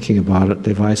people thinking about it,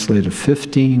 they've isolated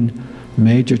 15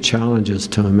 major challenges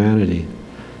to humanity.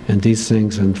 And these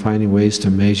things, and finding ways to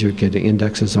measure, getting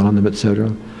indexes on them,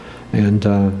 etc. And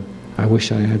I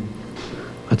wish I had,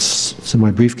 it's in my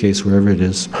briefcase, wherever it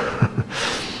is.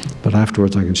 But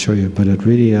afterwards I can show you. But it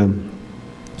really,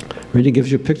 really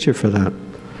gives you a picture for that.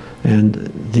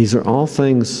 And these are all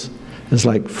things, it's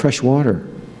like fresh water.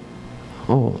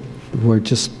 Oh, we're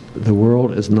just, the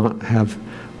world is not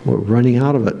we're running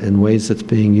out of it in ways that's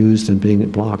being used and being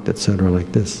blocked, etc.,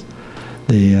 like this.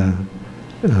 The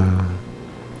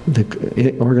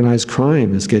organized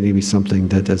crime is getting to be something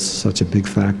that is such a big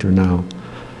factor now.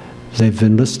 They've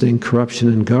been listing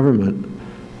corruption in government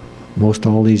most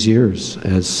all these years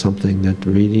as something that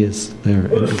really is there.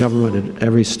 And government at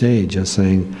every stage is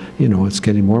saying, you know, it's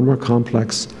getting more and more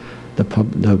complex.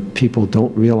 The people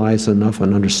don't realize enough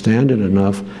and understand it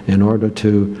enough in order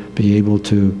to be able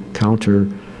to counter,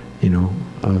 you know,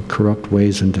 corrupt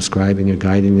ways in describing and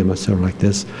guiding them, etc., like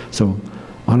this. So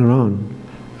on and on.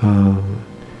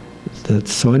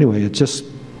 So anyway, it's just,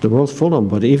 the world's full of them,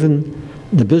 but even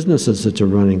the businesses that are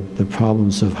running, the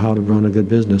problems of how to run a good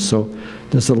business. So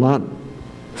there's a lot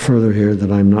further here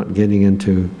that I'm not getting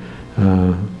into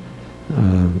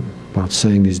about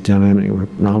saying these dynamic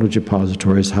knowledge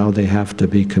repositories, how they have to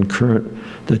be concurrent,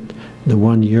 that the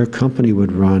one your company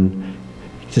would run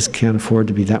just can't afford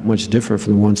to be that much different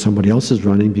from the one somebody else is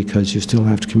running, because you still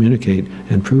have to communicate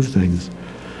and prove things.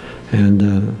 And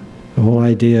the whole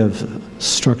idea of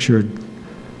structured,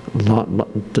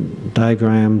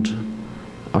 diagrammed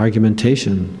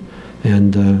argumentation,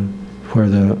 and where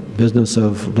the business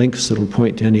of links that will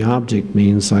point to any object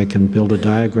means I can build a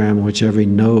diagram in which every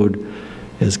node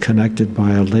is connected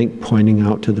by a link pointing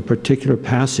out to the particular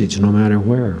passage, no matter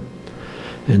where.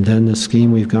 And then the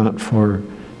scheme we've got for,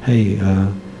 hey,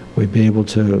 we'd be able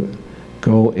to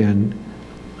go and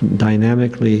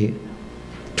dynamically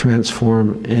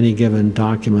transform any given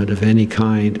document of any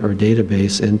kind or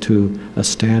database into a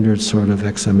standard sort of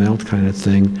XML kind of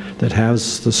thing that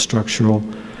has the structural,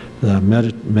 the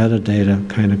metadata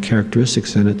kind of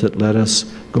characteristics in it that let us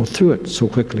go through it so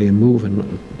quickly and move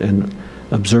and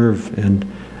observe and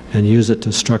use it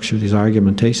to structure these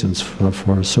argumentations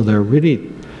for us. So they're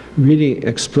really, really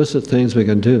explicit things we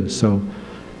can do. So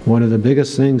one of the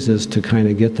biggest things is to kind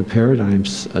of get the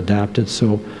paradigms adapted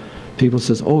so people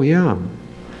says, oh yeah,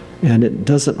 and it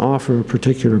doesn't offer a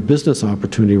particular business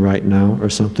opportunity right now or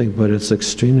something, but it's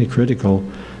extremely critical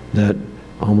that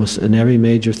almost in every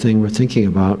major thing we're thinking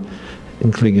about,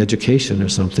 including education or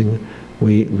something,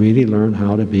 we really learn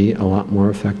how to be a lot more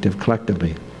effective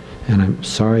collectively. And I'm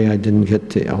sorry I didn't get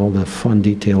to all the fun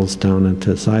details down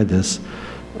inside this.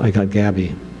 I got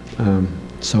Gabby.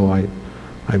 So I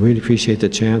really appreciate the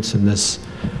chance, and this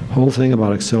whole thing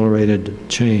about accelerated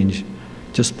change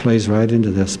just plays right into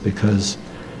this, because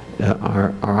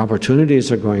our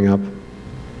opportunities are going up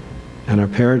and our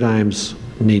paradigms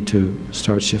need to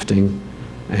start shifting,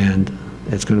 and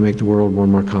it's going to make the world more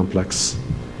and more complex.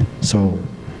 So,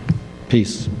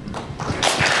 peace.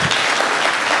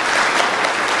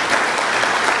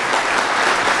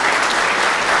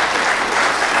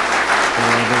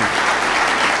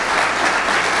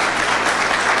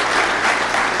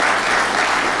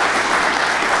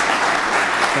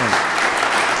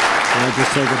 Can I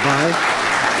just say goodbye?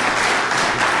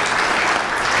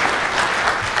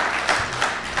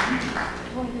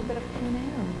 Want to do a bit of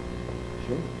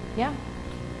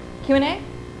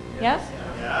Yes?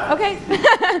 Okay.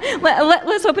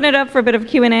 Let's open it up for a bit of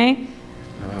Q&A.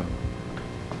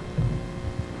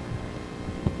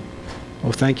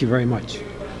 Oh, thank you very much. You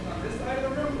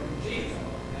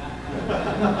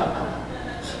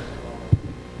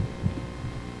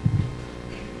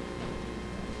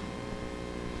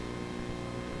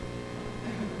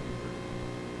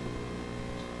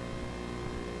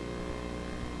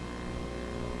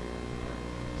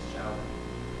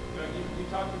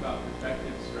talked about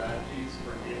effective strategies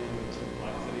for dealing with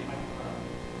complexity.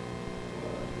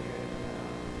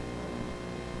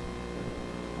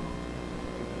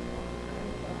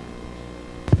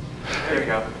 There you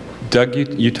go. Doug,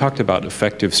 you talked about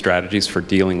effective strategies for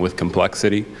dealing with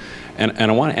complexity, and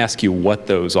I want to ask you what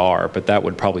those are, but that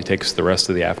would probably take us the rest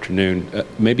of the afternoon.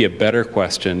 Maybe a better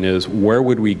question is, where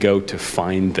would we go to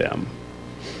find them?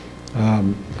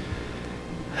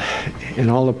 In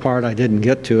all the part I didn't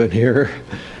get to it here,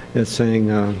 it's saying,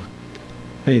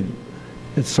 hey,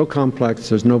 it's so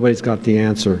complex, nobody's got the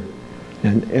answer.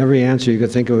 And every answer you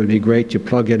could think of would be great, you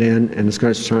plug it in, and it's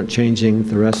going to start changing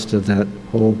the rest of that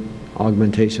whole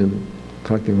augmentation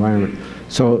collective environment.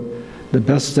 So the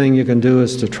best thing you can do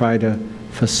is to try to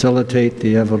facilitate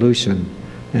the evolution.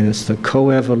 And it's the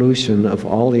co-evolution of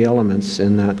all the elements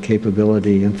in that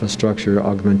capability infrastructure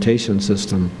augmentation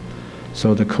system.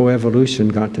 So the co-evolution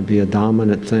got to be a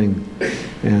dominant thing.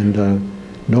 And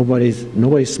nobody's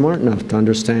smart enough to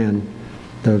understand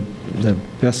the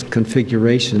best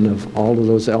configuration of all of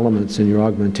those elements in your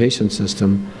augmentation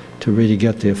system to really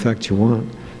get the effect you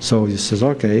want. So he says,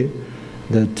 okay,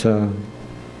 that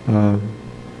the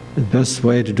best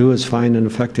way to do is find an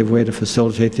effective way to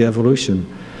facilitate the evolution.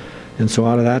 And so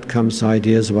out of that comes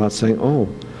ideas about saying, oh,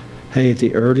 hey,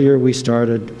 the earlier we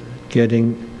started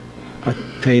getting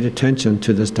paid attention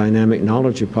to this dynamic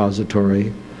knowledge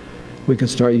repository, we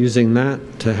could start using that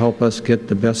to help us get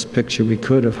the best picture we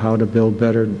could of how to build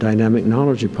better dynamic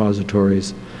knowledge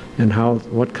repositories and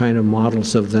what kind of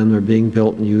models of them are being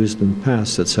built and used in the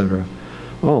past, etc.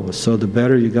 Oh, so the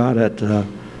better you got at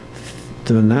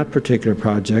doing that particular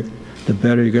project, the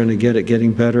better you're going to get at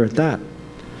getting better at that.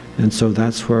 And so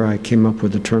that's where I came up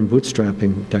with the term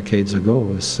bootstrapping decades ago,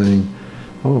 was saying,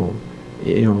 oh,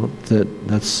 you know,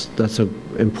 that's an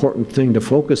important thing to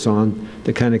focus on,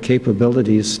 the kind of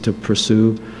capabilities to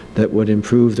pursue that would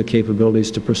improve the capabilities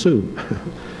to pursue.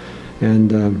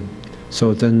 And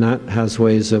so then that has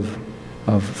ways of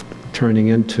turning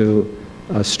into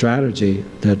a strategy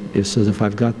that says, if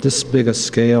I've got this big a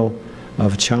scale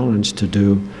of challenge to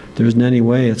do, there isn't any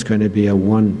way it's going to be a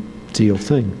one deal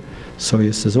thing. So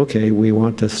he says, okay, we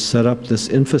want to set up this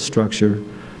infrastructure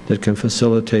that can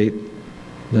facilitate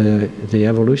the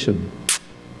evolution.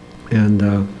 And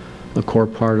a core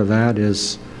part of that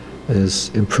is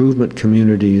improvement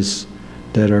communities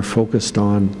that are focused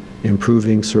on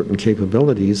improving certain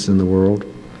capabilities in the world,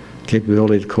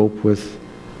 capability to cope with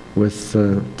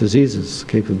diseases,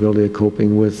 capability of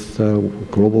coping with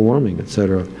global warming,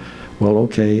 etc. Well,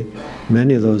 okay,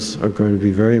 many of those are going to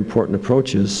be very important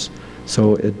approaches,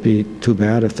 so it'd be too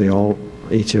bad if they all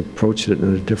each approached it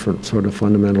in a different sort of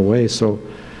fundamental way. So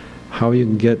how you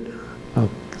can get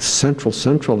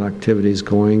central activities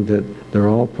going that they're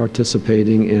all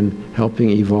participating in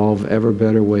helping evolve ever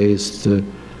better ways to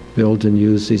build and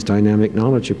use these dynamic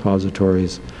knowledge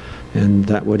repositories. And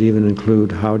that would even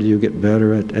include, how do you get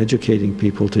better at educating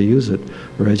people to use it,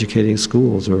 or educating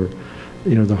schools, or,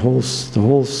 you know, the whole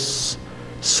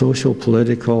social,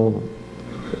 political,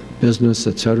 business,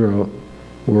 etc.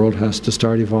 world has to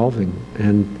start evolving,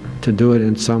 and to do it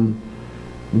in some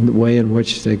way in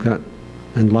which they've got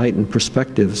enlightened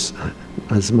perspectives,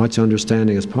 as much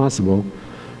understanding as possible,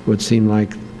 would seem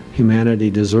like humanity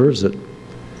deserves it.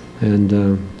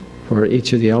 And for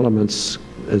each of the elements,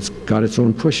 it's got its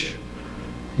own push.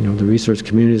 You know, the research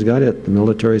community's got it, the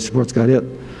military support's got it,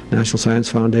 National Science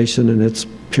Foundation and its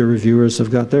peer reviewers have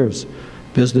got theirs.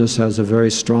 Business has a very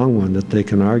strong one that they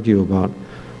can argue about,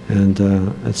 and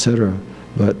etc.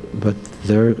 But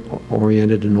they're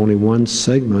oriented in only one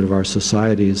segment of our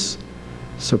society's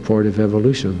supportive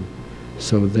evolution.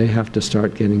 So they have to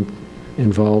start getting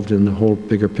involved in the whole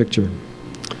bigger picture.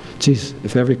 Geez,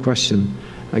 if every question,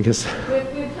 I guess... We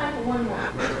have time for one more.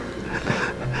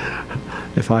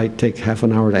 If I take half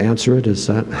an hour to answer it, is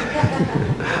that...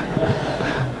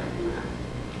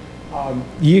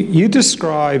 You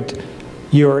described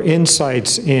your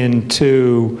insights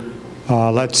into,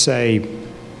 let's say,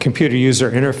 computer user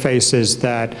interfaces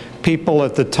that people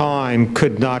at the time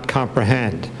could not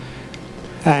comprehend.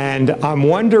 And I'm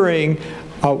wondering,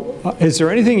 is there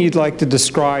anything you'd like to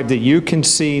describe that you can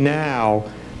see now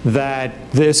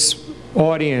that this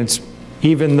audience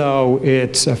even though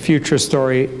it's a future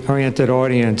story-oriented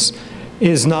audience,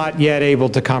 is not yet able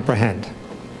to comprehend?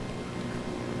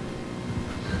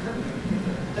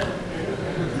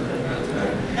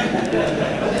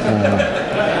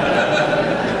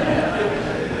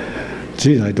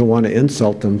 Gee, I don't want to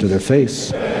insult them to their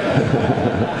face.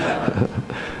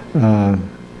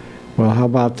 Well, how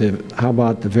about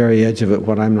the very edge of it?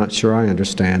 What I'm not sure I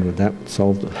understand. Would that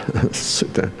solve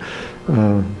the?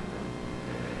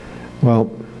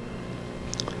 Well,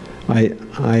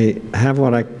 I have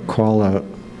what I call an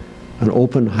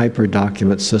open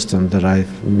hyperdocument system that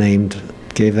I've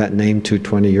gave that name to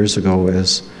 20 years ago,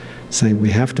 as saying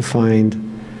we have to find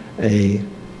a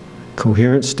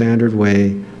coherent standard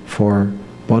way for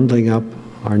bundling up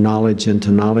our knowledge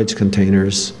into knowledge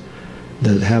containers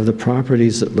that have the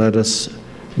properties that let us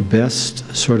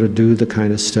best sort of do the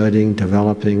kind of studying,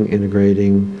 developing,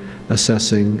 integrating,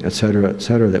 assessing, et cetera,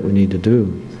 that we need to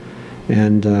do.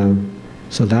 And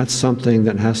so that's something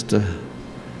that has to,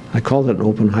 I called it an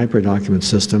open hyperdocument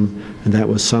system, and that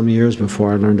was some years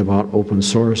before I learned about open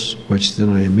source, which then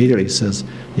I immediately says,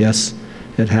 yes,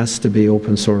 it has to be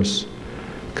open source.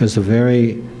 Because the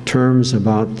very terms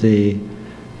about the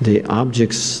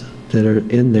objects that are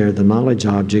in there, the knowledge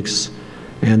objects,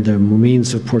 and the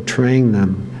means of portraying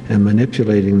them and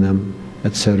manipulating them,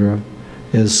 etc.,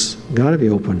 is got to be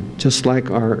open. Just like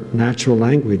our natural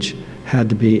language had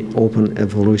to be open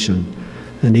evolution.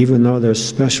 And even though there's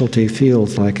specialty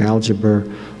fields like algebra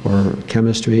or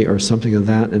chemistry or something of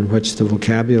that, in which the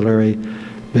vocabulary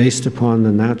based upon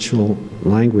the natural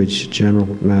language, general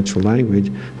natural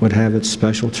language, would have its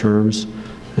special terms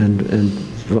and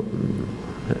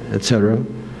etc.,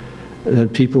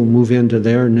 that people move into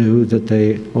there knew that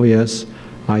they, oh yes,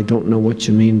 I don't know what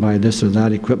you mean by this or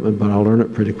that equipment, but I'll learn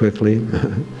it pretty quickly.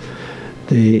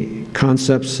 The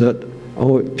concepts that,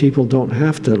 oh, people don't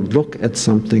have to look at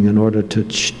something in order to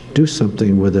do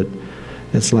something with it.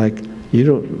 It's like you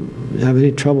don't have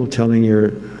any trouble telling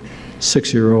your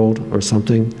 6-year-old or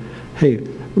something, hey,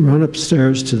 run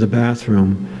upstairs to the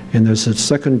bathroom, and there's a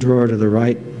second drawer to the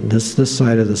right, this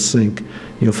side of the sink,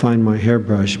 you'll find my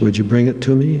hairbrush, would you bring it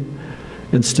to me?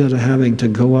 Instead of having to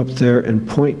go up there and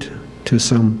point to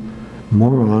some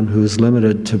moron who's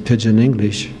limited to pidgin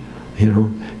English, you know,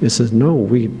 it says, no,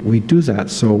 we do that.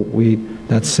 So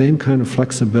that same kind of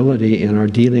flexibility in our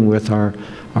dealing with our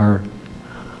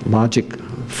logic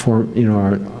form, you know,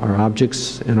 our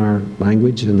objects in our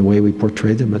language and the way we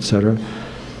portray them, etc.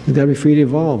 We've got to be free to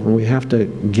evolve, and we have to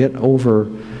get over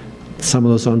some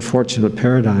of those unfortunate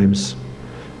paradigms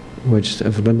which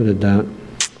have limited that.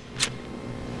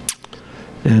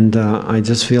 And I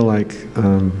just feel like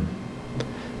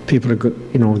people are,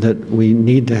 you know, that we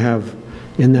need to have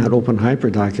in that open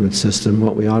hyperdocument system,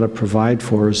 what we ought to provide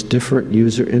for is different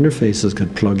user interfaces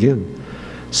could plug in.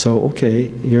 So, okay,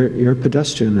 you're a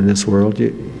pedestrian in this world.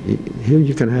 Here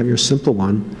you can have your simple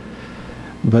one,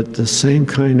 but the same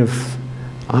kind of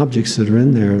objects that are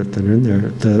in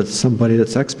there, somebody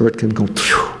that's expert can go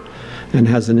and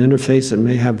has an interface that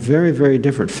may have very, very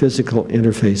different physical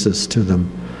interfaces to them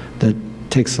that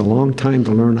takes a long time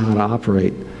to learn how to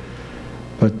operate.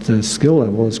 But the skill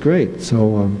level is great.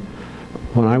 So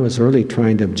when I was early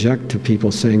trying to object to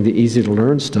people saying the easy to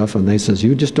learn stuff, and they says,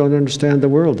 you just don't understand the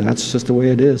world, that's just the way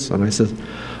it is. And I said,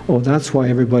 oh, that's why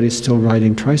everybody's still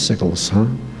riding tricycles, huh?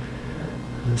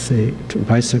 See,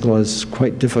 bicycle is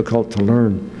quite difficult to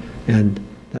learn, and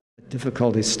that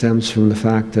difficulty stems from the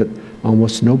fact that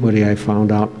almost nobody, I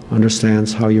found out,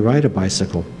 understands how you ride a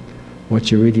bicycle,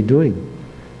 what you're really doing.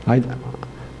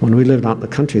 When we lived out in the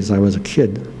country as I was a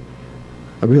kid,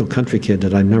 a real country kid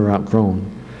that I'd never outgrown,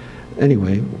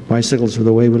 anyway, bicycles were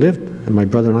the way we lived, and my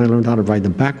brother and I learned how to ride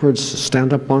them backwards,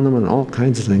 stand up on them, and all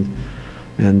kinds of things.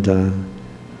 And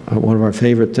one of our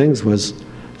favorite things was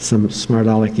some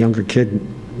smart-aleck younger kid,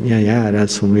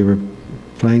 that's when we were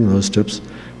playing those trips,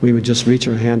 we would just reach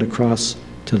our hand across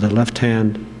to the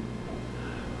left-hand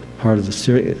part of the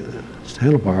steering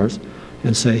handlebars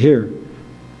and say, here,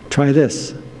 try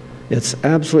this. It's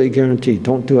absolutely guaranteed.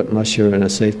 Don't do it unless you're in a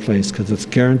safe place, because it's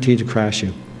guaranteed to crash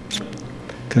you.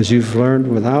 Because you've learned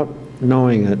without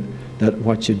knowing it that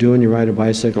what you do when you ride a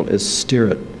bicycle is steer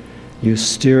it. You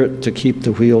steer it to keep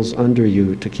the wheels under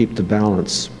you, to keep the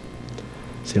balance.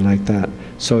 See, like that.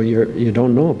 So you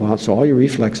don't know about, so all your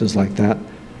reflexes like that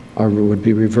would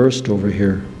be reversed over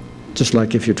here. Just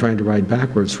like if you're trying to ride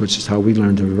backwards, which is how we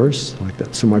learned to reverse like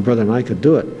that. So my brother and I could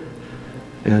do it.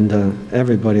 And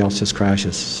everybody else just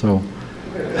crashes. So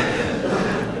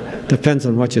depends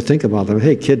on what you think about them.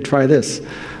 Hey, kid, try this.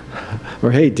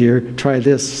 Or hey, dear, try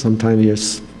this. Sometimes you're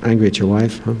angry at your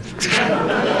wife. Huh?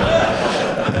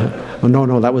 Oh,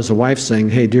 no, that was the wife saying,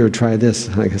 hey, dear, try this,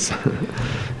 I guess.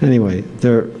 Anyway,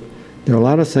 there are a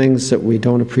lot of things that we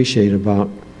don't appreciate about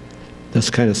this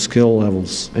kind of skill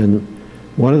levels. And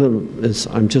one of them is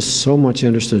I'm just so much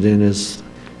interested in is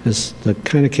the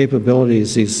kind of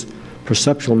capabilities these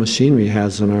perceptual machinery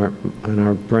has in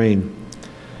our brain.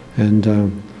 And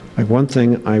like one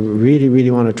thing I really,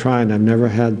 really want to try, and I've never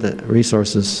had the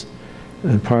resources,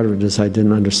 and part of it is I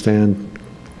didn't understand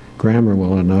grammar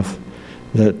well enough,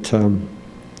 that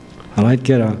I like to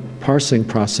get a parsing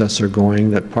processor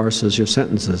going that parses your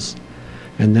sentences.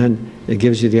 And then it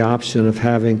gives you the option of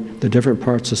having the different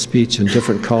parts of speech in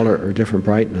different color or different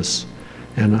brightness.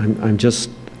 And I'm just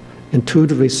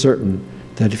intuitively certain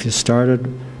that if you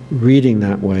started reading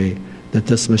that way, that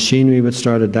this machinery would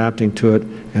start adapting to it,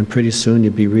 and pretty soon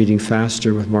you'd be reading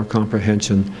faster with more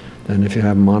comprehension than if you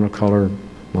have monocolor,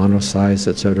 monosize,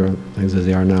 etc., things as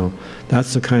they are now.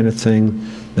 That's the kind of thing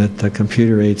that the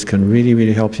computer aids can really,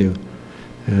 really help you.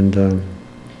 And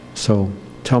so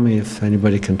tell me if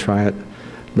anybody can try it.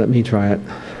 Let me try it.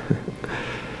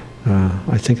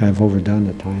 I think I've overdone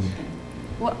the time.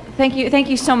 Well, thank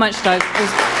you so much, Doug. It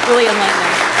was really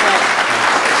enlightening.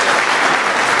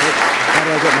 How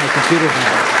do I get my computer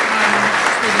back?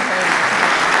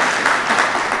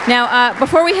 Now,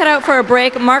 before we head out for a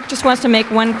break, Mark just wants to make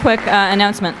one quick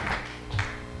announcement.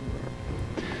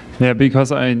 Yeah,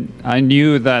 because I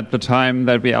knew that the time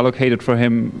that we allocated for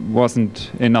him wasn't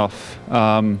enough.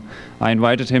 I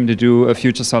invited him to do a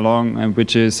future salon,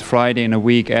 which is Friday in a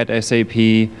week at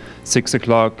SAP, 6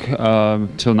 o'clock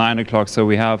till 9 o'clock, so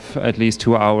we have at least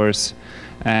 2 hours.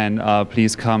 And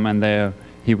please come, and there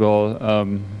he will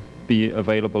be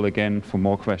available again for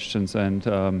more questions. And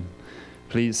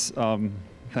please,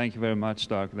 thank you very much,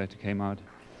 Doug, that you came out.